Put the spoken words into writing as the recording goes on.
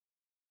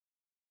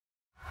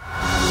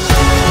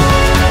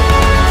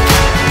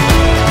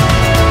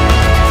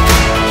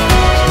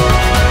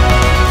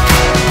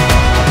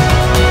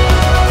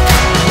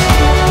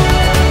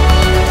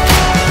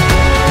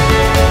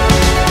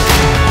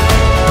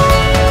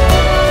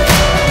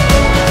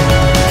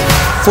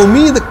For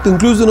me, the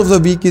conclusion of the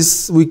week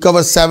is we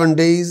cover 7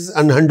 days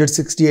and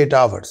 168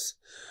 hours.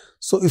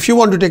 So if you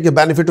want to take a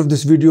benefit of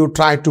this video,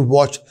 try to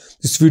watch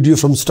this video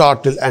from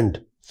start till end.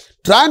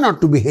 Try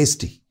not to be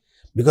hasty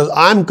because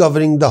I'm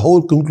covering the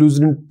whole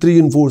conclusion in 3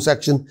 and 4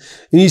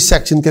 sections. In each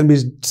section can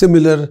be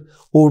similar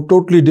or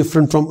totally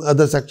different from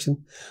other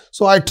section.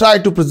 So I try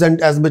to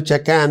present as much I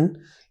can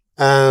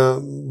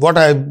what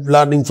I'm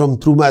learning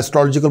through my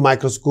astrological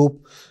microscope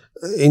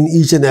in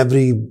each and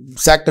every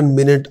second,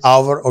 minute,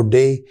 hour or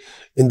day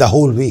in the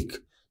whole week.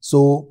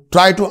 So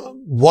try to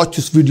watch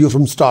this video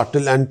from start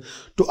till end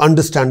to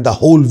understand the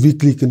whole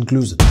weekly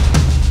conclusion.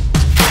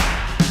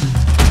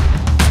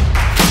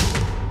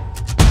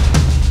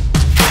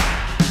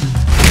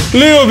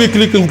 Leo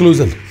weekly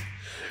conclusion.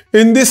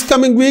 In this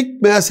coming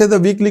week, may I say the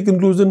weekly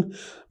conclusion,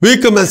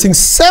 week commencing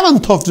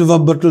 7th of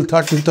November till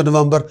 13th of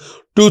November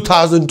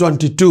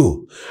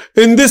 2022.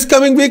 In this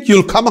coming week,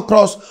 you'll come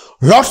across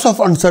lots of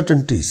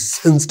uncertainties,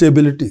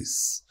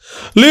 instabilities.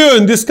 Leo,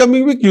 in this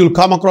coming week, you'll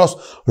come across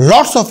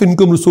lots of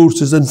income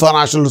resources and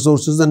financial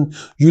resources and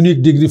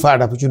unique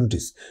dignified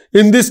opportunities.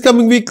 In this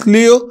coming week,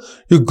 Leo,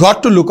 you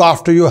got to look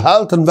after your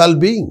health and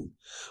well-being.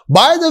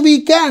 By the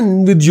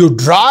weekend, with your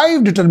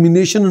drive,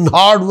 determination and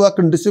hard work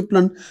and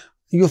discipline,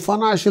 your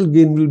financial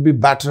gain will be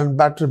better and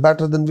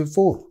better than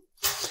before.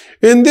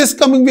 In this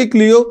coming week,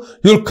 Leo,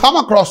 you'll come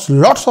across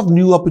lots of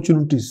new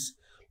opportunities.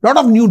 A lot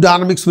of new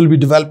dynamics will be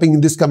developing in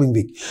this coming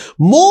week.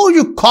 More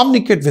you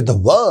communicate with the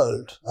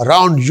world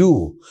around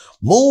you,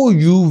 more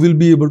you will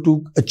be able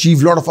to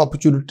achieve a lot of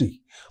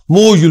opportunity.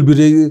 More you'll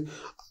be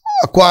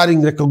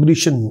acquiring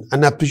recognition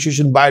and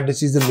appreciation by a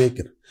decision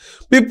maker.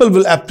 People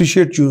will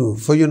appreciate you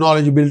for your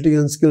knowledgeability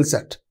and skill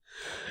set.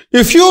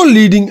 If you're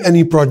leading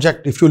any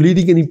project, if you're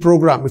leading any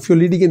program, if you're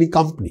leading any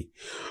company,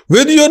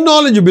 with your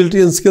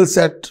knowledgeability and skill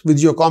set, with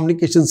your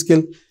communication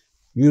skill,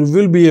 you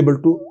will be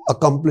able to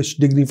accomplish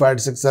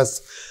dignified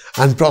success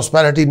and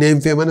prosperity,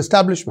 name, fame, and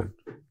establishment.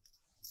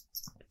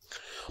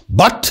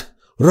 But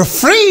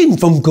refrain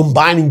from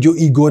combining your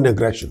ego and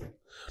aggression.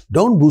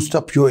 Don't boost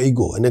up your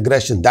ego and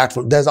aggression. That's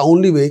the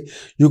only way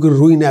you can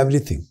ruin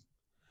everything.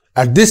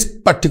 At this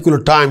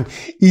particular time,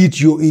 eat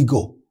your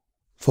ego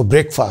for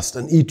breakfast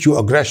and eat your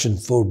aggression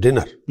for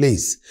dinner,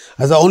 please.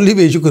 That's the only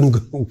way you can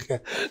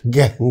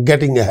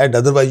getting ahead,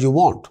 otherwise you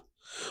won't.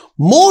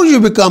 More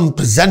you become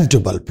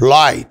presentable,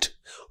 polite,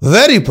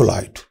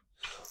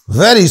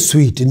 very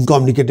sweet in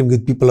communicating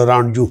with people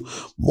around you,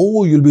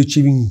 more you'll be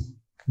achieving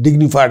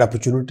dignified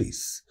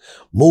opportunities.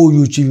 More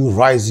you achieving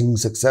rising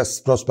success,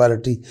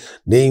 prosperity,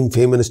 name,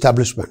 fame, and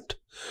establishment.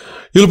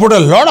 You'll put a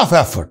lot of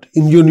effort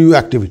in your new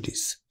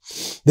activities.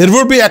 There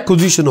will be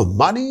acquisition of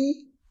money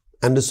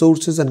and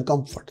resources and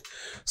comfort.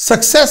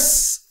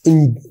 Success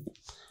in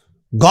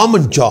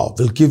government job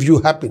will give you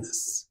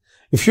happiness.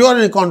 If you are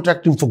in a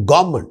contracting for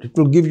government, it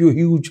will give you a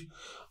huge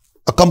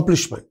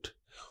accomplishment.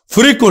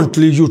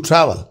 Frequently you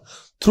travel.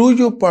 Through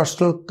your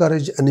personal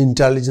courage and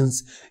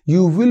intelligence,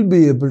 you will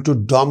be able to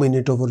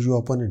dominate over your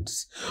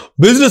opponents.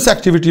 Business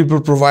activity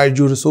will provide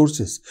you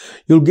resources.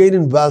 You'll gain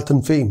in wealth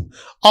and fame.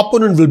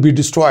 Opponent will be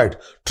destroyed.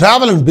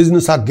 Travel and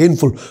business are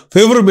gainful.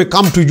 Favor may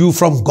come to you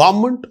from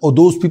government or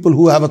those people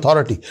who have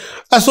authority.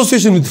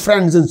 Association with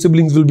friends and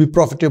siblings will be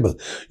profitable.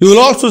 You will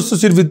also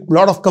associate with a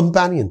lot of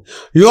companion.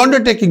 Your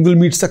undertaking will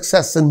meet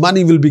success and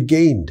money will be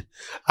gained.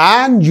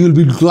 And you will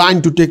be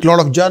inclined to take a lot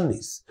of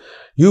journeys.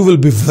 You will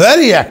be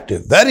very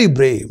active, very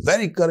brave,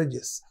 very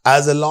courageous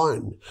as a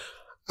lion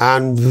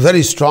and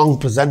very strong,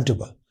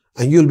 presentable,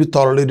 and you will be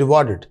thoroughly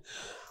rewarded.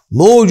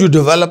 More you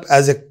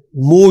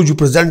more you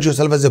present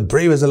yourself as a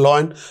brave as a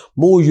lion,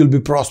 more you'll be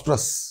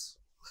prosperous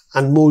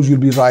and more you'll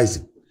be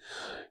rising.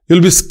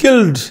 You'll be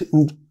skilled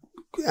in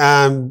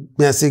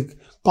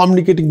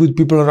communicating with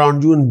people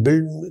around you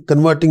and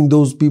converting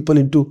those people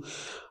into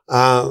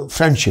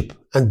friendship,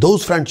 and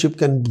those friendship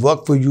can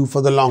work for you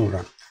for the long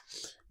run.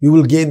 You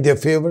will gain their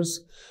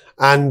favors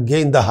and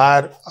gain the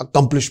higher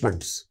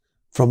accomplishments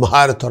from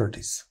higher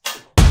authorities.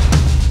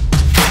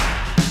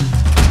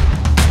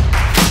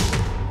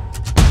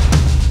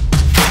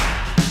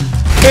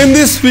 In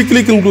this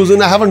weekly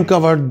conclusion, I haven't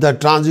covered the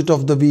transit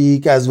of the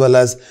week as well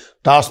as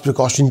task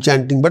precaution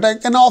chanting, but I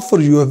can offer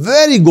you a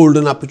very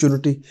golden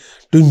opportunity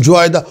to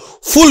enjoy the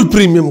full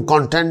premium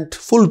content,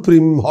 full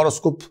premium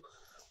horoscope,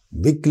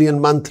 weekly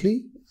and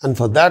monthly. And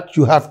for that,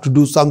 you have to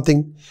do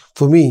something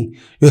for me.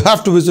 You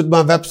have to visit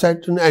my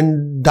website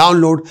and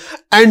download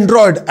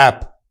Android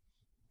app.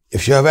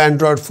 If you have an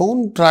Android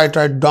phone, try to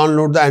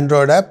download the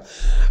Android app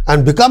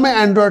and become an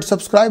Android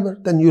subscriber.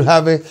 Then you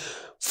have a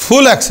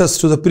full access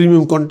to the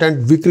premium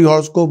content, weekly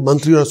horoscope,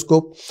 monthly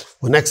horoscope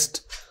for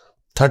next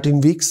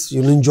 13 weeks.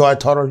 You'll enjoy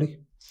thoroughly.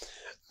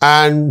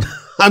 And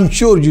I'm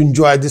sure you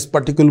enjoy this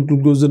particular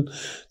conclusion.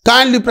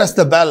 Kindly press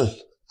the bell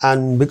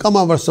and become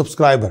our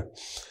subscriber.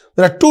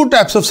 There are 2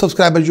 types of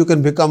subscribers you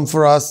can become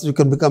for us. You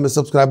can become a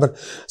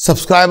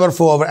subscriber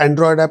for our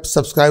Android app,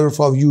 subscriber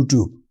for our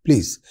YouTube,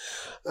 please.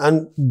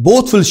 And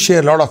both will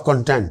share a lot of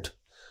content.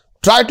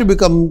 Try to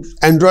become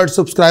Android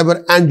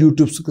subscriber and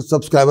YouTube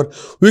subscriber.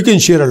 We can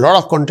share a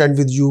lot of content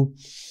with you.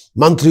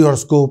 Monthly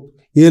horoscope,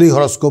 yearly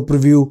horoscope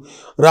review,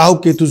 Rahu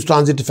Ketu's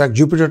transit effect,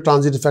 Jupiter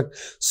transit effect,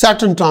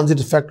 Saturn transit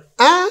effect,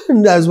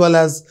 and as well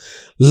as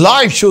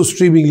live show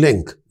streaming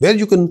link where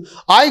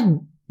I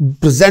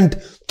present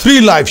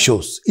 3 live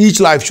shows. Each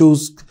live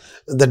shows,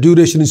 the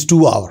duration is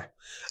 2 hours.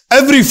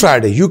 Every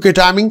Friday, UK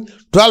timing,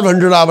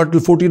 1200 hour till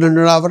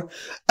 1400 hour.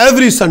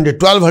 Every Sunday,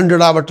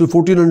 1200 hour till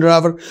 1400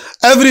 hour.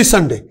 Every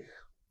Sunday,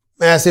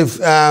 as if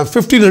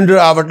 1500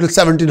 hour till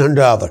 1700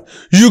 hour.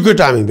 UK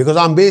timing, because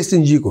I'm based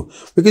in Jico.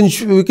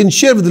 We can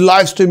share with the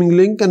live streaming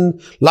link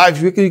and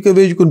live,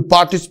 you can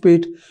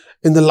participate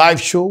in the live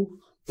show.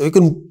 You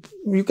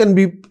can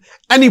be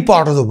any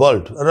part of the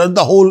world, around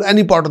the whole,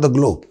 any part of the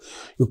globe.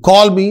 You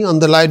call me on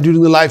the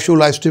during the live show,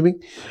 live streaming,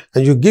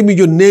 and you give me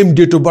your name,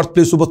 date of birth,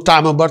 place of birth,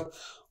 time of birth.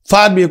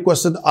 Fire me a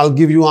question, I'll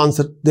give you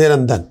answer there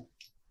and then.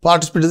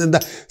 Participate in the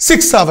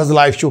 6 hours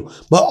live show.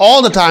 But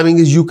all the timing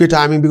is UK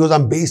timing because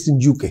I'm based in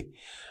UK.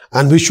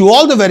 And wish you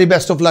all the very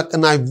best of luck.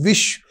 And I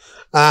wish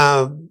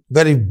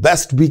very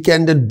best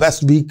weekend and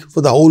best week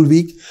for the whole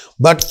week.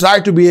 But try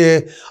to be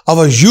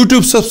our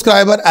YouTube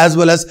subscriber as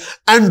well as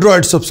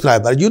Android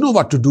subscriber. You know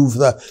what to do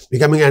for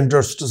becoming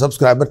Android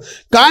subscriber.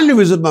 Kindly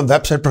visit my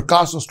website,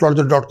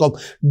 prakashastrologer.com.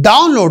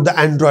 Download the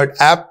Android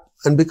app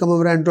and become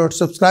our Android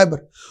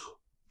subscriber.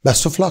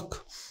 Best of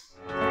luck.